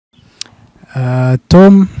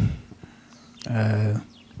Tom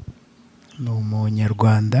ni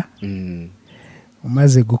umunyarwanda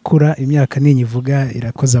umaze gukura imyaka ninyivuga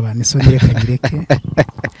irakoze abantu isoni reka nyireke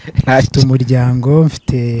mfite umuryango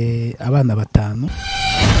mfite abana 5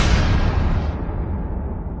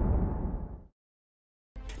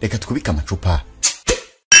 reka twubika amacupa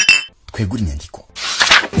twegura inyandiko.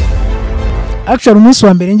 Actually umunsi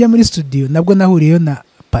wa mbere njya muri studio nabwo nahuriyeyo na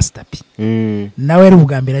Pastor P nawe ari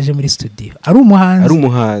ubwa mbere aje muri studio ari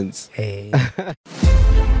umuhanzi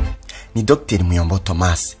ni Dr. Muyombo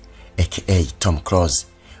Thomas aka Tomclose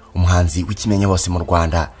umuhanzi w'ikimenye bose mu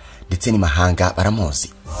Rwanda ndetse n'imahanga baramuzi.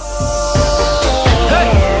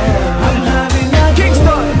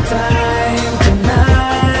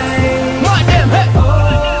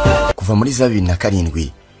 Kuva muri 2007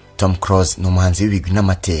 Tomclose ni umuhanzi w'ibigwi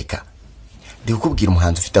n'amateka. Ndi kukubwira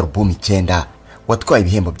umuhanzi ufite album 9 watwaye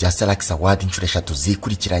ibihembo bya Salax Award inshuro 3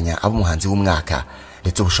 zikurikiranya abo umuhanzi w'umwaka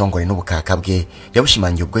ndetse ubushongore n'ubukaka bwe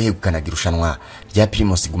yabushimangiye ubwo yegukanaga irushanwa rya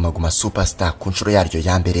Primus Guma Guma Superstar ku nshuro yaryo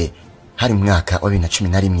ya mbere hari mu mwaka wa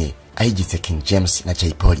 2011 ahigitse King James na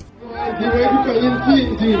Jay Polly.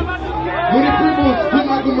 Muri Primus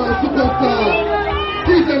Guma Guma Superstar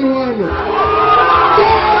season 1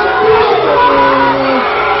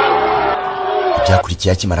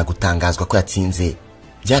 byakurikiye akimara gutangazwa ko yatsinze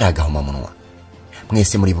byaragahoma munwa.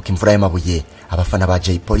 Mwese muribuka imvura y'amabuye abafana ba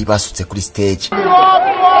Jay Polly basutse kuri stage.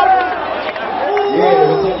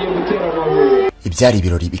 Ibyari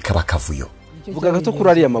ibirori bikaba kavuyo. Vuga gato kuri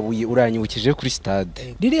ari amabuye uranyibukije kuri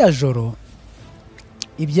stade. Ririya joro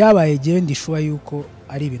ibyabaye gihe ndishuwa yuko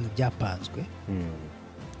ari ibintu byapanzwe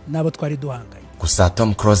nabo twari duhanganye. Gusa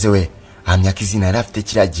Tomclose we ahamya ko izina yari afite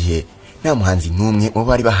kiriya gihe nta muhanzi n'umwe mu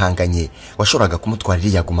bari bahanganye washoboraga kumutwara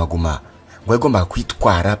iriya Guma Guma ngo yagombaga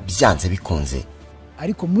kwitwara byanze bikunze.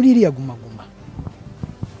 Ariko muri iriya Guma Guma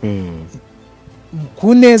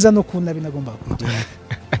ku neza no ku nabi nagombaga kwigira.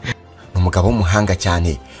 Umugabo w'umuhanga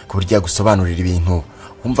cyane ku buryo yagusobanurira ibintu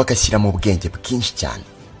wumva akashyira mu bwenge bwinshi cyane.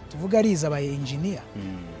 Tuvuga ariza abaye engineer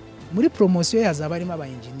muri promotion yazaba arimo aba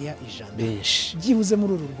engineer 100 benshi byibuze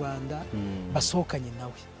muri uru Rwanda basohokanye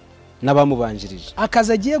nawe n'abamubanjirije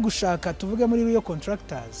akaza agiye gushaka tuvuge muri riyo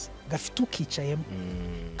contractors gafite ukicayemo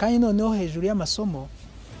kandi noneho hejuru y'amasomo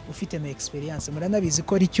ufite na experience muranabizi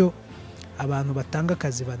ko ricyo abantu batanga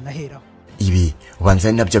akazi banaheraho. Ibi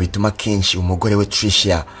ubanza nabyo bituma kenshi umugore we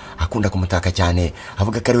Tricia akunda kumutaka cyane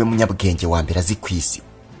avuga ko ari we munyabwenge wa mbere azi kwisi.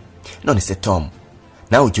 None se Tom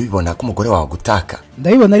nawe ujye ubibona ko umugore wawe gutaka?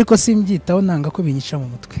 Ndabibona ariko simbyitaho nanga ko binyica mu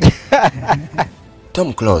mutwe.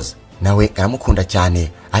 Tomclose nawe aramukunda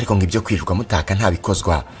cyane ariko ngo ibyo kwirirwa mutaka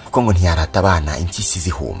ntabikozwa kuko ngo ntiyarata abana impyisi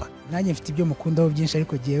zihuma. Nanjye mfite ibyo mukundaho byinshi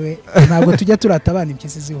ariko jewe ntabwo tujya turata abana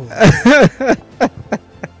impyisi zihuma.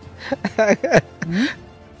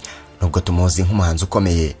 Nubwo tumuzi nk'umuhanzi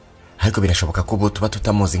ukomeye ariko birashoboka ko tuba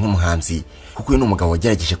tutamuzi nk'umuhanzi kuko uyu ni umugabo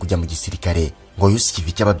wagerageje kujya mu gisirikare ngo Yose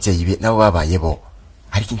ikivi cy'ababyeyi be nabo babayebo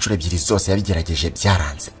ariko inshuro 2 zose yabigerageje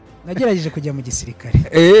byaranze. Nagerageje kujya mu gisirikare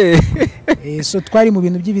so twari mu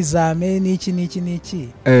bintu by'ibizame n'iki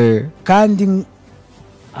kandi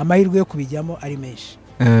amahirwe yo kubijyamo ari menshi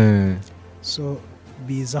so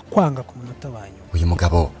biza kwanga ku munota wanyu. Uyu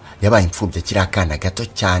mugabo yabaye imfubye kiri akana gato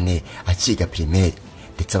cyane akiga primaire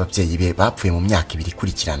ndetse ababyeyi be bapfuye mu myaka 2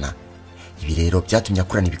 ikurikirana. Ibi rero byatumye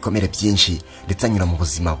akurana ibikomere byinshi ndetse anyura mu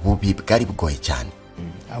buzima bubi bwari bugoye cyane.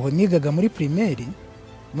 Aho nigaga muri primaire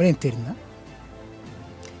muri interna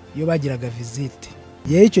iyo bagiraga visite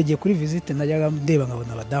yewe icyo gihe kuri visite najyaga ndeba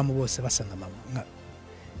nkabona abadamu bose basa na mama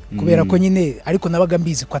kubera ko nyine ariko nabaga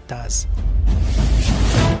mbizi ko atazi.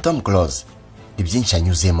 Tomclose ni byinshi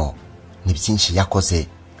anyuzemo ni byinshi yakoze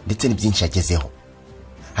ndetse ni byinshi yagezeho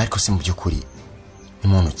ariko si mu by'ukuri ni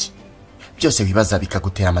muntu ki byose wibaza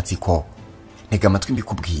bikagutera amatsiko. Ntega amatwi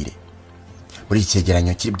mbikubwire. Muri iki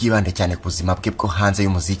cyegeranyo kiri bwibande cyane ku buzima bwe bwo hanze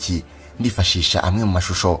y'umuziki ndifashisha amwe mu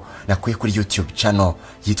mashusho nakuye kuri YouTube channel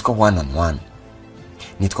yitwa One on One.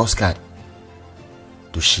 Nitwa Oscar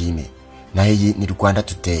dushime naye iyi ni Rwanda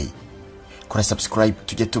Today. Kora subscribe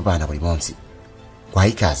tujye tubana buri munsi. Kwa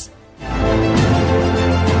ikaze.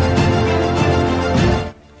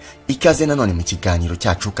 Ikaze nanone mu kiganiro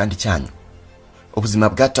cyacu kandi cyanyu. Ubuzima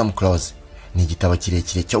bwa Tomclose ni igitabo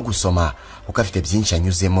kirekire cyo gusoma kuko afite byinshi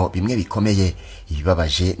anyuzemo bimwe bikomeye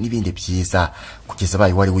ibibabaje n'ibindi byiza kugeza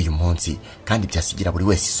bayi wari uyu munsi kandi byasigira buri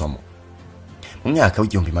wese isomo. Mu myaka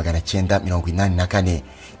w'1984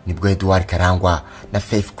 nibwo Edward Karangwa na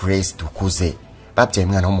Faith Grace Dukuze babyaye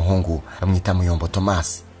umwana w'umuhungu amwita Muyombo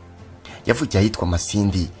Thomas. Yavukiye ahitwa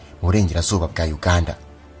Masindi mu burengerazuba bwa Uganda.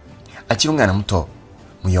 Akiri umwana muto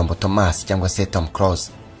Muyombo Thomas cyangwa se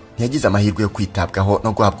Tomclose ntiyagize amahirwe yo kwitabwaho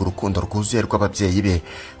no guhabwa urukundo rwuzuye rw'ababyeyi be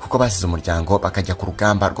kuko basize umuryango bakajya ku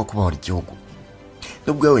rugamba rwo kubohora igihugu.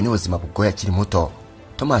 Nubwo we n'ubuzima bugoye akiri muto,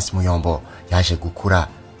 Thomas Muyombo yaje gukura,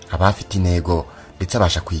 aba afite intego ndetse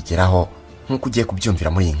abasha kuyigeraho nk'uko ugiye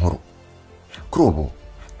kubyumvira muri iyi nkuru. Kuri ubu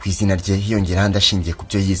ku izina rye hiyongeraho ndashingiye ku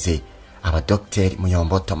byo yize, aba Dr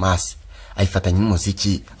Muyombo Thomas ayifatanya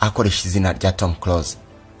n'umuziki akoresha izina rya Tomclose.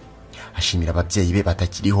 Ashimira ababyeyi be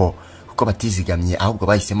batakiriho kuko batizigamye ahubwo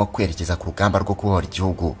bahisemo kwerekeza ku rugamba rwo kubohora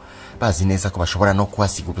igihugu, bazi neza ko bashobora no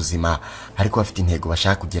kuhasiga ubuzima ariko bafite intego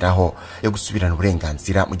bashaka kugeraho yo gusubirana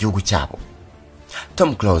uburenganzira mu gihugu cyabo.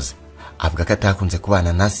 Tomclose avuga ko atakunze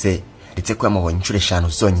kubana na se ndetse ko yamubonye inshuro 5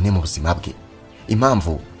 zonyine mu buzima bwe.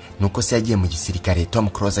 Impamvu nuko se yagiye mu gisirikare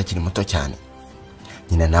Tomclose akiri muto cyane.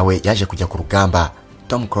 Nyina nawe yaje kujya ku rugamba,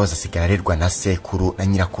 Tomclose asigara arerwa na sekuru na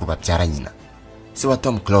nyirakuru babyara nyina. Se wa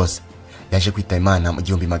Tomclose yaje kwita Imana mu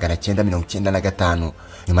 1995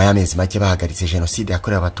 nyuma y'amezi make bahagaritse jenoside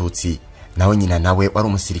yakorewe abatutsi. Nawe nyina nawe wari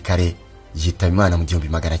umusirikare yita Imana mu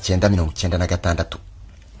 1996.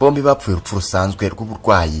 Bombi bapfuye urupfu rusanzwe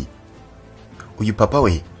rw'uburwayi. Uyu papa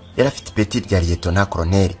we yari afite ipeti rya Lieutenant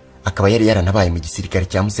Colonel, akaba yari yaranabaye mu gisirikare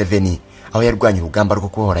cya Museveni aho yarwanye urugamba rwo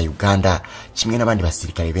kubohora Uganda kimwe n'abandi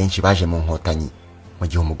basirikare benshi baje mu nkotanyi, mu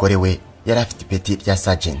gihe umugore we yari afite ipeti rya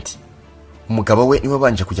Sergeant. Umugabo we niwe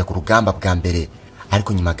banje kujya ku rugamba bwa mbere,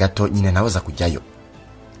 ariko nyuma gato nyine nawe aza kujyayo.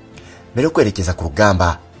 Mbere yo kwerekeza ku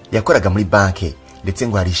rugamba yakoraga muri banke ndetse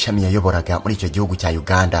ngo hari ishami yayoboraga muri icyo gihugu cya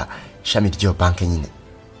Uganda, ishami ry'iyo banke nyine.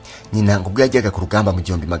 Nyina ngo ubwo yajyaga ku rugamba mu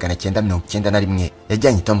 1991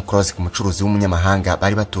 yajyanye Tomclose ku mucuruzi w'umunyamahanga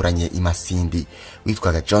bari baturanye i Masindi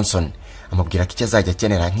witwaga Johnson, amubwira ko icyo azajya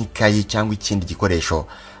akenera nk'ikayi cyangwa ikindi gikoresho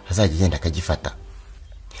azajya yenda akagifata.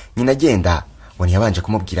 Nyina agenda ngo ntiyabanje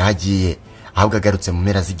kumubwira aho agiye, ahubwo agarutse mu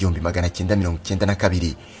mpera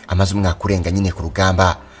z'1992 amaze umwaka urenga nyine ku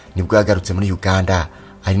rugamba nibwo yagarutse muri Uganda,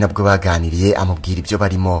 ari nabwo baganiriye amubwira ibyo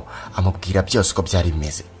barimo, amubwira byose uko byari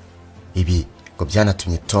bimeze. Ibi ngo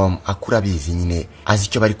byanatumye Tom akura bizi nyine azi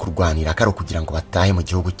icyo bari kurwanira karo kugira ngo batahe mu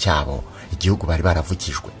gihugu cyabo, igihugu bari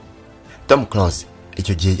baravukijwe. Tomclose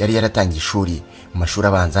icyo gihe yari yaratangiye ishuri mu mashuri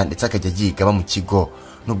abanza ndetse akajya yiga mu kigo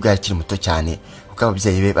nubwo yakiri muto cyane kuko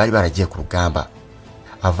ababyeyi be bari baragiye ku rugamba.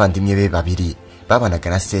 Abavandimwe be babiri babanaga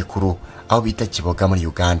na sekuru aho bita Kiboga muri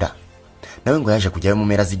Uganda. Nawe ngo yaje kujyayo mu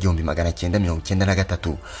mpera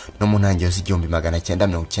z'1993 no mu ntangiriro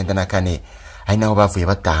z'1994 ari naho bavuye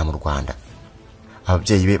bataha mu Rwanda.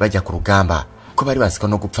 Ababyeyi be bajya ku rugamba ko bari bazi ko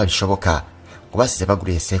no gupfa bishoboka, ngo basize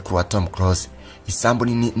baguriye sekuru wa Tomclose isambu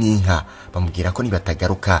nini n'inka, bamubwira ko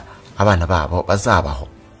nibatagaruka abana babo bazabaho.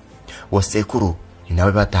 Uwo sekuru ni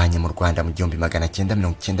nawe batahanye mu Rwanda mu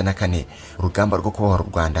 1994 urugamba rwo kubohora u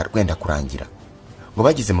Rwanda rwenda kurangira. Ngo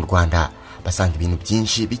bagize mu Rwanda basanga ibintu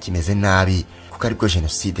byinshi bikimeze nabi kuko aribwo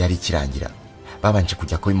jenoside yari ikirangira. Babanje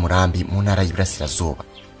kujya ku Murambi mu ntara y'Iburasirazuba.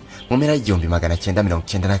 Mu mpera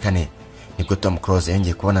y'1994 nibwo Tomclose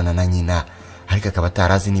yongeye kubonana na nyina, ariko akaba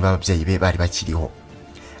atarazi niba ababyeyi be bari bakiriho.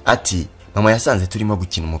 Ati mama yasanze turimo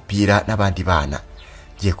gukina umupira n'abandi bana,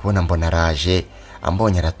 ngiye kubona mbona araje,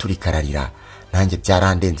 ambonye araturikararira, nanjye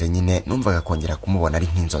byarandenze nyine numvaga kongera kumubona ari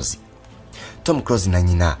nk'inzozi. Tomclose na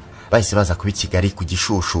nyina bahise baza kuba i Kigali ku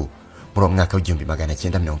Gishushu muri umwaka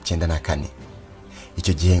w'1994.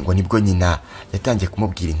 Icyo gihe ngo nibwo nyina yatangiye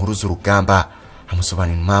kumubwira inkuru z'urugamba,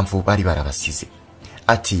 amusobanurira impamvu bari barabasize.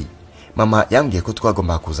 Ati mama yambwiye ko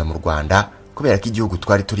twagomba kuza mu Rwanda kubera ko igihugu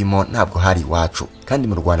twari turimo ntabwo hari iwacu, kandi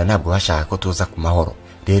mu Rwanda ntabwo bashaka ko tuza ku mahoro.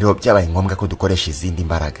 Rero byabaye ngombwa ko dukoresha izindi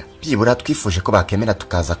mbaraga, byibura twifuje ko bakemera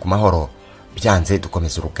tukaza ku mahoro, byanze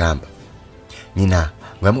dukomeza urugamba. Nyina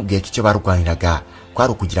ngo yamubwiye ko icyo barwaniraga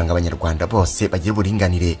kwari ukugira ngo abanyarwanda bose bagire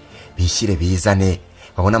uburinganire, bishyire bizane,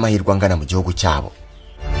 babone amahirwe angana mu gihugu cyabo.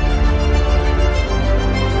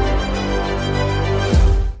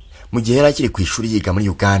 Mu gihe yari akiri ku ishuri yiga muri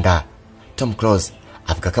Uganda, Tomclose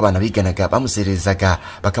avuga ko abana biganaga bamuserezaga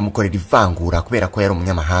bakamukorera ivangura kubera ko yari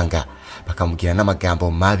umunyamahanga, bakamubwira n'amagambo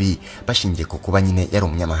mabi bashingiye ku kuba nyine yari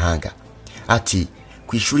umunyamahanga. Ati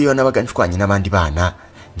ku ishuri yo nabaga nshwanye n'abandi bana,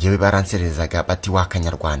 ngewe baranserezaga bati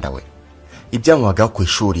wakanyarwanda we. Ibyamubagaho ku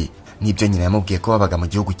ishuri nibyo nyina yamubwiye ko babaga mu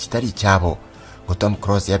gihugu kitari icyabo. Ngo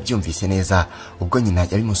Tomclose yabyumvise neza ubwo nyina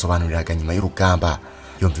yabimusobanuriraga nyuma y'urugamba,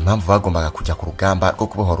 yumva impamvu bagombaga kujya ku rugamba rwo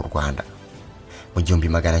kubohora u Rwanda. Mu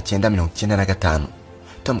 1995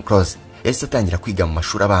 Tomclose yahise atangira kwiga mu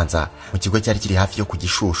mashuri abanza mu kigo cyari kiri hafi yo ku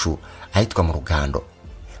Gishushu ahitwa mu Rugando.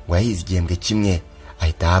 Ngo yahize igihembwe kimwe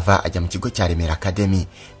ahita hava ajya mu kigo cya Remera Academy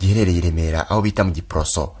giherereye i Remera aho bita mu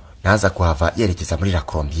Giporoso, naza kuhava yerekeza muri La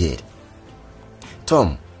Colombière.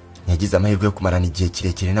 Tom yagize amahirwe yo kumarana igihe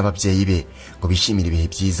kirekire n'ababyeyi be ngo bishimire ibihe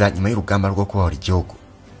byiza nyuma y'urugamba rwo kubohora igihugu.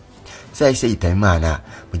 se yahise yitaba Imana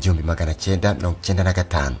mu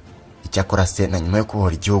 1995. Icyakora se na nyuma yo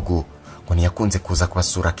kubohora igihugu ngo ntiyakunze kuza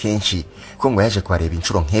kubasura kenshi kuko ngo yaje kubareba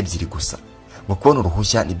inshuro nk'ebyiri gusa. Ngo kubona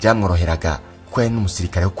uruhushya ntibyamworoheraga kuko yari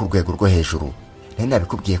n'umusirikare wo ku rwego rwo hejuru. Nari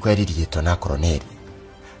nabikubwiye ko yari Liyetona Koloneli.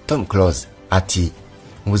 Tomclose ati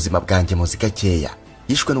mu buzima bwanjye muzi gakeya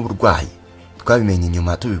yishwe n'uburwayi, twabimenye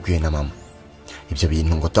nyuma tubibwiwe na mama. Ibyo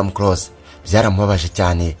bintu ngo Tomclose byaramubabaje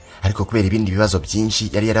cyane, ariko kubera ibindi bibazo byinshi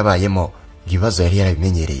yari yarabayemo, ibibazo yari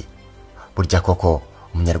yarabimenyereye. Burya koko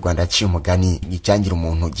umunyarwanda yaciye umugani ngicyangira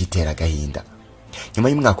umuntu gitera gahinda. Nyuma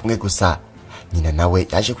y'umwaka umwe gusa nyina nawe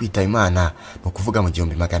yaje kwitaba Imana, no kuvuga mu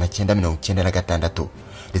 1996,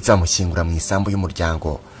 ndetse bamushyingura mu isambu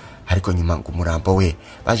y'umuryango. Ariko nyuma ngo umurambo we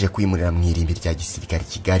baje kwimurira mu irimbi rya gisirikare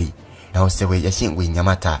Kigali, naho se we yashyinguye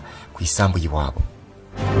Nyamata ku isambu y'iwabo.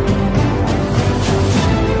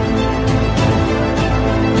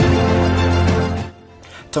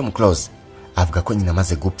 Tomclose avuga ko nyina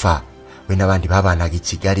amaze gupfa, we n'abandi babanaga i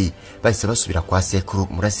Kigali bahise basubira kwa sekuru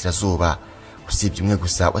Murasirazuba. Usibye umwe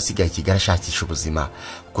gusa wasigaye i Kigali ashakisha ubuzima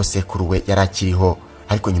kuko sekuru we yarakiriho,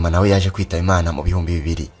 ariko nyuma nawe yaje kwitaba Imana mu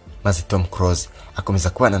 2000. Maze Tomclose akomeza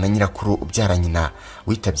kubana na nyirakuru ubyara nyina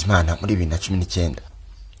witabye Imana muri 2019.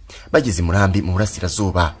 Bageze Murambi mu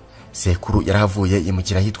Burasirazuba, sekuru yarahavuye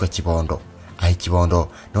yimukira hitwa Kibondo. Aho Kibondo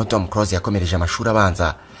naho Tomclose yakomereje amashuri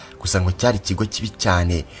abanza, gusa ngo cyari ikigo kibi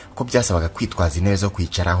cyane ko byasabaga kwitwaza intebe zo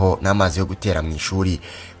kwicaraho n'amazi yo gutera mu ishuri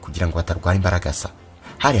kugira ngo batarwara imbaragasa.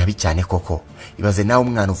 Hari habi cyane koko. Ibaze nawe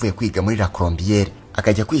umwana uvuye kwiga muri La Colombière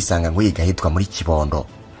akajya kwisanga ngo yiga hitwa muri Kibondo.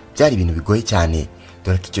 Byari ibintu bigoye cyane,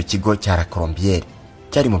 dore ko icyo kigo cya La Colombière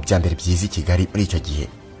cyari mu byambere byiza i Kigali muri icyo gihe.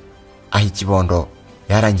 Aho Kibondo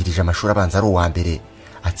yarangirije amashuri abanza ari uwa mbere,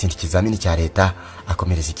 atsinda ikizamini cya leta,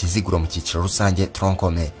 akomereza ikiziguro mu cyiciro rusange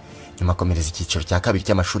troncome, nyuma akomereza icyiciro cya kabiri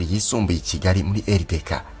cy'amashuri yisumbuye i Kigali muri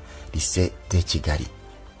RDK Lycée de Kigali.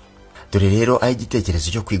 Dore rero aho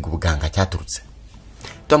igitekerezo cyo kwiga ubuganga cyaturutse.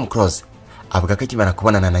 Tomclose avuga ko akimara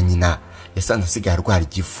kubonana na nyina yasanze asigaye arwara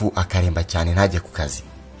igifu akaremba cyane ntajye ku kazi.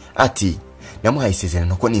 Ati namuhaye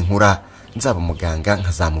isezerano ko ninkura nzaba umuganga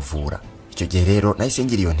nkazamuvura. Icyo gihe rero nahise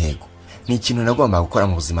ngira iyo ntego, ni ikintu nagomba gukora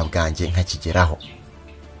mu buzima bwanjye nkakigeraho.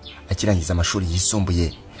 Akirangiza amashuri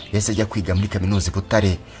yisumbuye yahise ajya kwiga muri kaminuza i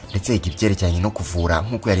Butare, ndetse yiga ibyerekeranye no kuvura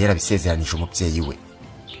nk'uko yari yarabisezeranije umubyeyi we.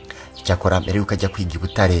 Icyakora mbere y'uko ajya kwiga i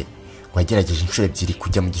Butare ngo yagerageje inshuro ebyiri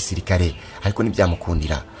kujya mu gisirikare, ariko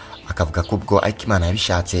ntibyamukundira. Akavuga ko ubwo ariko Imana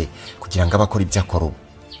yabishatse kugira ngo abakora ibyo akora ubu.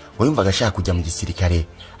 Ngo yumvaga ashaka kujya mu gisirikare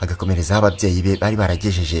agakomereza aho ababyeyi be bari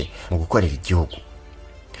baragejeje mu gukorera igihugu.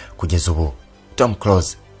 Kugeza ubu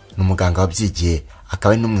Tomclose ni umuganga wabyigiye,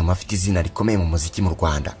 akaba ari n'umwe mu bafite izina rikomeye mu muziki mu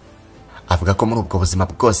Rwanda. Avuga ko muri ubwo buzima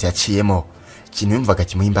bwose yaciyemo, ikintu yumvaga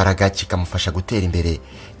kimuha imbaraga kikamufasha gutera imbere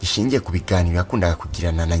gishingiye ku biganiro yakundaga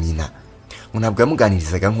kugirana na nyina. Ngo ntabwo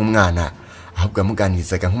yamuganirizaga nk'umwana, ahubwo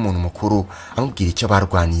yamuganirizaga nk'umuntu mukuru, amubwira icyo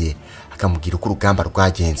barwaniye, akamubwira uko urugamba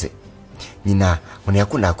rwagenze. Nyina ngo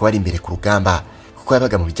yakundaga kuba ari imbere ku rugamba kuko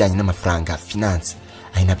yabaga mu bijyanye n'amafaranga, finance,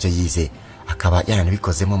 ari nabyo yize, akaba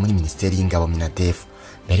yaranabikozemo muri Minisiteri y'Ingabo Minadef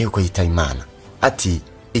mbere yuko yitaba Imana. Ati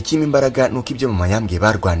ikima imbaraga nuko ibyo mu mayambwe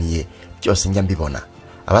barwaniye byose njya mbibona,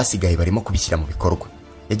 abasigaye barimo kubishyira mu bikorwa.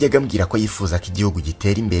 Yajyaga ambwira ko yifuza ko igihugu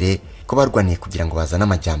gitera imbere, ko barwaniye kugira ngo bazane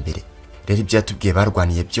amajyambere. Rero ibyo yatubwiye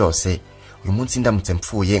barwaniye byose, uyu munsi ndamutse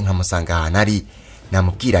mpfuye nkamusanga ahantu ari,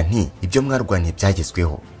 namubwira nti ibyo mwarwaniye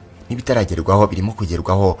byagezweho, n'ibitaragerwaho birimo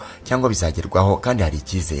kugerwaho cyangwa bizagerwaho, kandi hari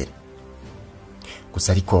icyizere.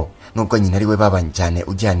 Gusa ariko nubwo nyina ari we babanye cyane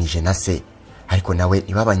ujyanije na se, ariko nawe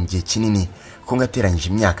ntibabanye igihe kinini kuko ngateranyije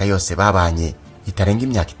imyaka yose babanye itarenga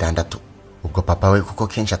imyaka 6. Ubwo papa we kuko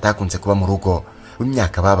kenshi atakunze kuba mu rugo,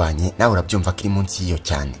 w'imyaka babanye nawe urabyumva ko iri munsi y'iyo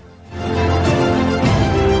cyane.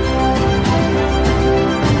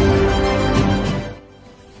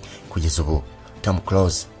 Kugeza ubu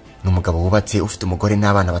Tomclose ni umugabo wubatse ufite umugore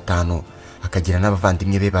n'abana 5, akagira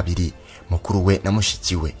n'abavandimwe be 2, mukuru we na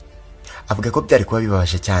mushiki we. Avuga ko byari kuba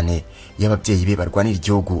bibabaje cyane iyo ababyeyi be barwanira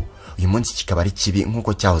igihugu, uyu munsi kikaba ari kibi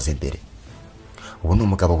nk'uko cyahoze mbere. Ubu ni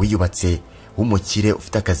umugabo wiyubatse w'umukire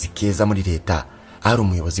ufite akazi keza muri leta, ari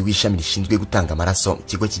umuyobozi w'ishami rishinzwe gutanga amaraso mu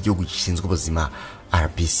kigo cy'igihugu gishinzwe ubuzima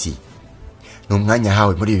RBC. Ni umwanya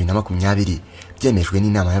hawe muri 2020 byemejwe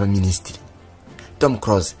n'inama y'abaminisitiri.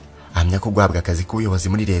 Tomclose ahamya ko guhabwa akazi k'ubuyobozi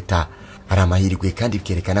muri leta ari amahirwe, kandi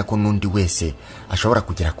bikerekana ko n'undi wese ashobora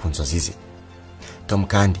kugera ku nzozi ze. Tom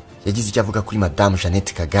kandi yagize icyo avuga kuri Madame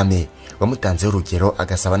Jeannette Kagame wamutanzeho urugero,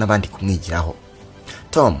 agasaba n'abandi kumwigiraho.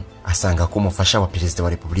 Tom asanga ko umufasha wa Perezida wa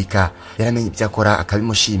Repubulika yaramenye ibyo akora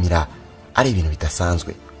akabimushimira ari ibintu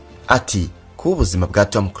bidasanzwe. Ati kuba ubuzima bwa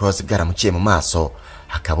Tomclose bwaramuciye mu maso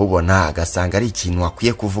akabubona agasanga ari ikintu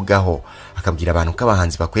akwiye kuvugaho, akabwira abantu ko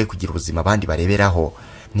abahanzi bakwiye kugira ubuzima abandi bareberaho,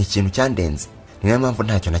 ni ikintu cyandenze. Ni nayo mpamvu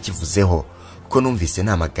ntacyo nakivuzeho, kuko numvise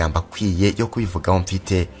nta magambo akwiye yo kubivugaho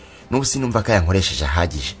mfite, n'ubu sinumva ko yankoresheje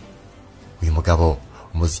ahagije. Uyu mugabo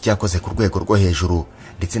umuziki yakoze ku rwego rwo hejuru,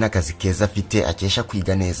 ndetse n'akazi keza afite akesha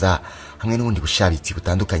kwiga neza, hamwe n'ubundi bushabitsi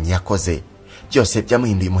butandukanye yakoze, byose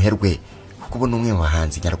byamuhinduye umuherwe, kuko ubu ni umwe mu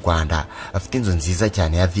bahanzi nyarwanda afite inzu nziza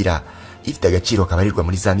cyane ya villa ifite agaciro kabarirwa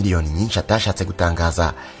muri za miliyoni nyinshi atashatse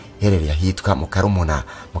gutangaza, iherereye ahitwa mu Karumuna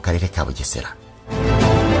mu karere ka Bugesera.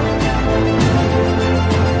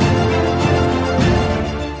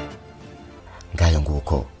 Ngayo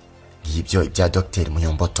nguko ngibyo ibya Dr.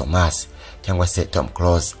 Muyombo Thomas cyangwa se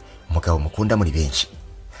Tomclose, umugabo mukunda muri benshi.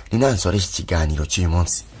 Ni nansoresha ikiganiro cy'uyu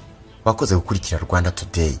munsi. Wakoze gukurikira Rwanda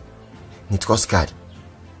Today. Nitwa Oscar.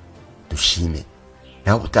 Dushime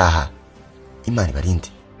nawe utaha. Imana ibarinde.